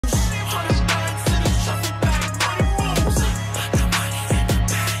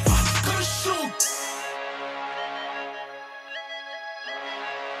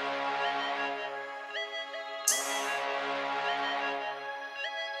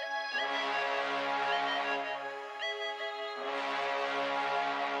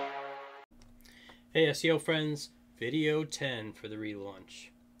Hey SEO friends, video 10 for the relaunch.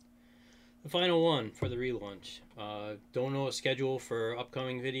 The final one for the relaunch. Don't know a schedule for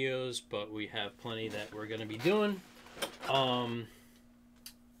upcoming videos, but we have plenty that we're going to be doing. Um,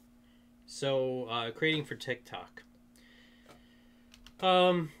 Creating for TikTok.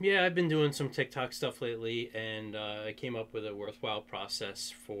 Yeah, I've been doing some TikTok stuff lately, and I came up with a worthwhile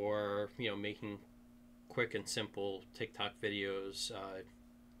process for making quick and simple TikTok videos.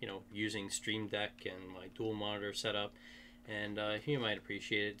 Using Streamdeck and my dual monitor setup, and you might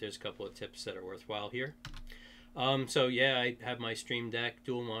appreciate it. There's a couple of tips that are worthwhile here. Yeah, I have my Streamdeck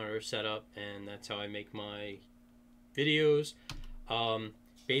dual monitor set up, and that's how I make my videos. Um,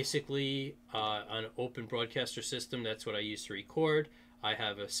 Basically, on an open broadcaster system, that's what I use to record. I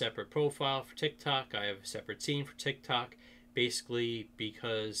have a separate profile for TikTok. I have a separate scene for TikTok. Basically,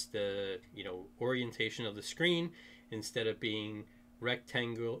 because the orientation of the screen, instead of being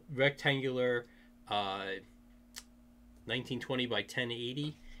rectangular 1920 by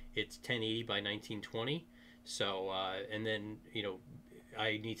 1080, it's 1080 by 1920. And then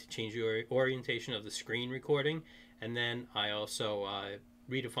I need to change the orientation of the screen recording, and then I also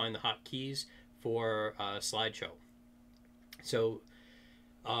redefine the hotkeys for slideshow. So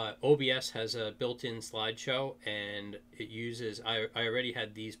OBS has a built-in slideshow, and it uses. I already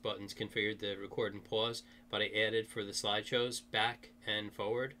had these buttons configured to record and pause, but I added for the slideshows back and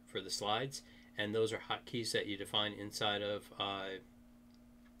forward for the slides, and those are hotkeys that you define inside of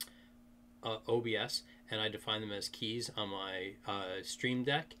OBS, and I define them as keys on my Stream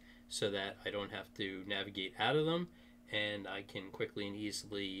Deck so that I don't have to navigate out of them, and I can quickly and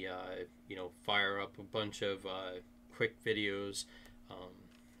easily fire up a bunch of quick videos.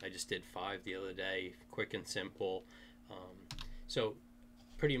 I just did 5 the other day, quick and simple. So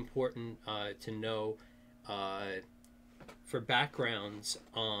pretty important to know for backgrounds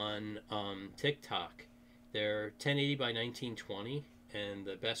on TikTok. They're 1080 by 1920, and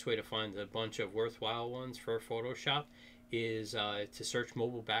the best way to find a bunch of worthwhile ones for Photoshop is to search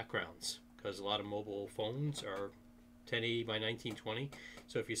mobile backgrounds, because a lot of mobile phones are 1080 by 1920.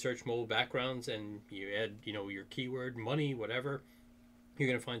 So if you search mobile backgrounds and you add your keyword money, whatever, you're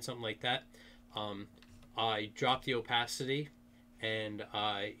going to find something like that. I dropped the opacity and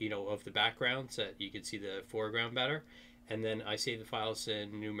of the background so that you can see the foreground better, and then I save the files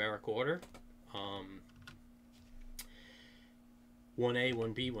in numeric order. 1A,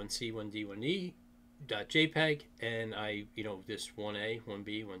 1B, 1C, 1D, 1E .jpeg, and I this 1A,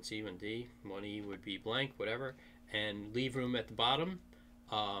 1B, 1C, 1D, 1E would be blank, whatever, and leave room at the bottom.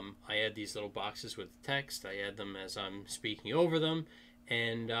 I add these little boxes with text. I add them as I'm speaking over them,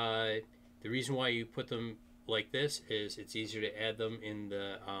 and the reason why you put them like this is it's easier to add them in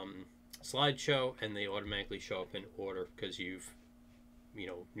the slideshow, and they automatically show up in order because you've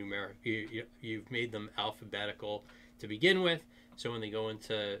you've made them alphabetical to begin with. So when they go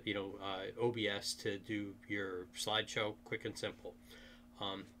into OBS to do your slideshow, quick and simple.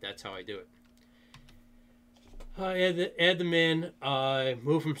 That's how I do it. Add them in.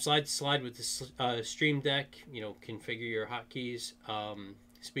 Move from slide to slide with the Stream Deck. Configure your hotkeys.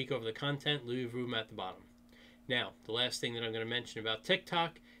 Speak over the content. Leave room at the bottom. Now, the last thing that I'm going to mention about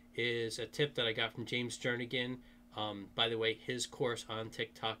TikTok is a tip that I got from James Jernigan. By the way, his course on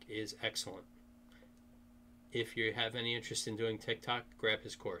TikTok is excellent. If you have any interest in doing TikTok, grab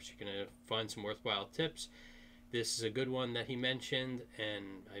his course. You're going to find some worthwhile tips. This is a good one that he mentioned,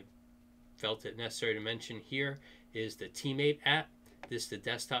 and I felt it necessary to mention here, is the Teammate app. This is the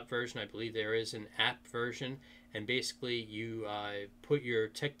desktop version. I believe there is an app version, and basically you put your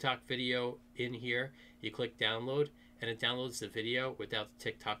TikTok video in here, you click download, and it downloads the video without the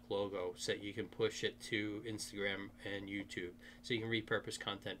TikTok logo so that you can push it to Instagram and YouTube. So you can repurpose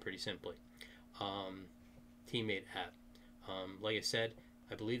content pretty simply. Teammate app. Like I said,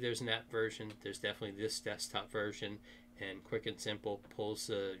 I believe there's an app version. There's definitely this desktop version, and quick and simple, pulls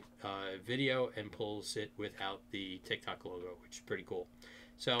the video and pulls it without the TikTok logo, which is pretty cool.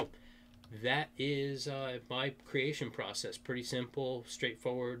 So that is my creation process. Pretty simple,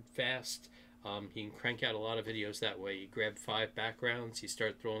 straightforward, fast. You can crank out a lot of videos that way. You grab 5 backgrounds, you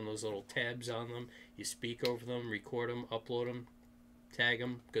start throwing those little tabs on them, you speak over them, record them, upload them, tag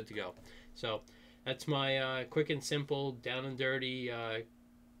them, good to go. So that's my quick and simple, down and dirty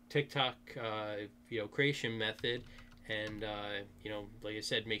TikTok creation method. And like I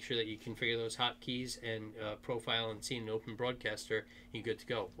said, make sure that you configure those hotkeys and profile and scene in Open Broadcaster. You're good to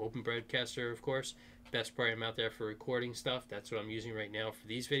go. Open Broadcaster, of course, best program out there for recording stuff. That's what I'm using right now for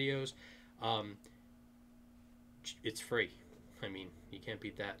these videos. It's free. I mean, you can't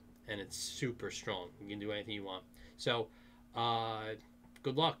beat that, and it's super strong. You can do anything you want. So,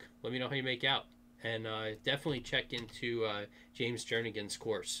 good luck. Let me know how you make out. And definitely check into James Jernigan's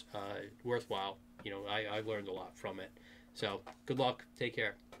course. Worthwhile. I learned a lot from it. So good luck. Take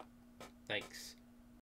care. Thanks.